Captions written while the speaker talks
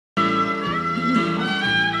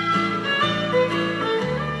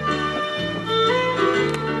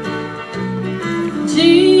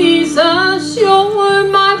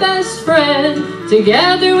best friend.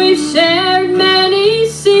 Together we've shared many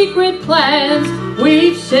secret plans.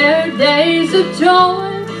 We've shared days of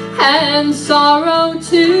joy and sorrow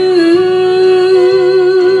too.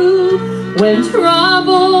 When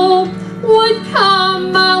trouble would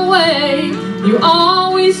come my way, you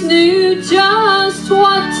always knew just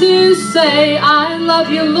what to say. I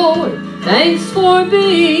love you, Lord. Thanks for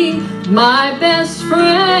being my best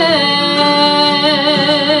friend.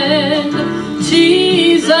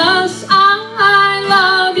 Jesus, I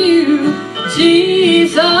love you.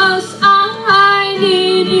 Jesus, I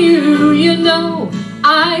need you. You know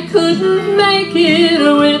I couldn't make it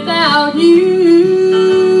without you.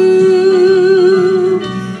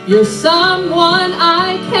 You're someone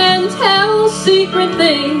I can tell secret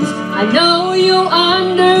things. I know you'll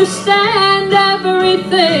understand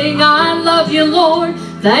everything. I love you, Lord.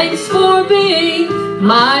 Thanks for being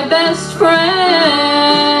my best friend.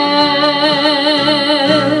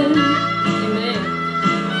 Amen.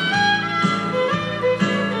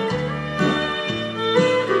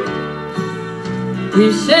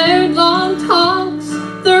 We shared long talks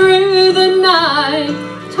through the night,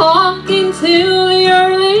 talking till the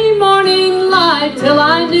early morning light, till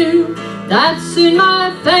I knew that soon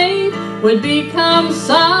my faith would become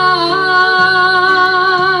sight.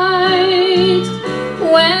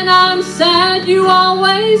 When I'm sad, you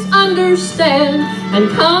always understand and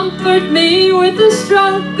comfort me with the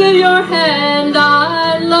stroke of your hand.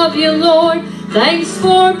 I love you, Lord. Thanks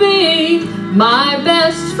for being my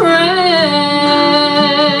best friend.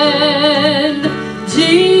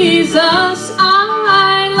 Jesus,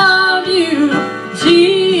 I love you.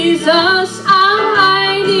 Jesus,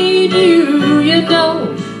 I need you. You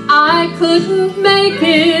know I couldn't make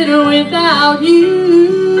it without you.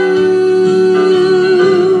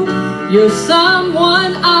 You're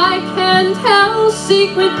someone I can tell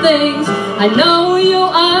secret things. I know you'll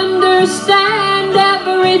understand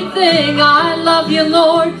everything. I love you,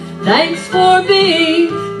 Lord. Thanks for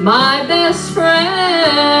being my best friend.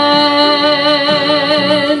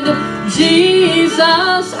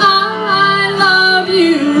 Jesus, I love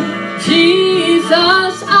you.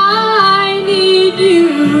 Jesus, I need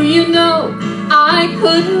you. You know I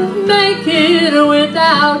couldn't make it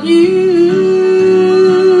without you.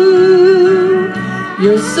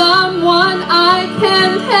 You're someone I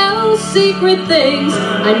can tell secret things.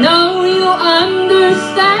 I know you'll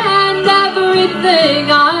understand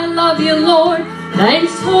everything. I love you, Lord.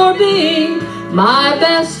 Thanks for being my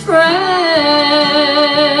best friend.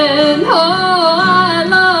 Oh, I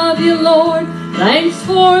love you, Lord. Thanks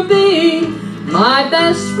for being my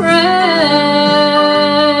best friend.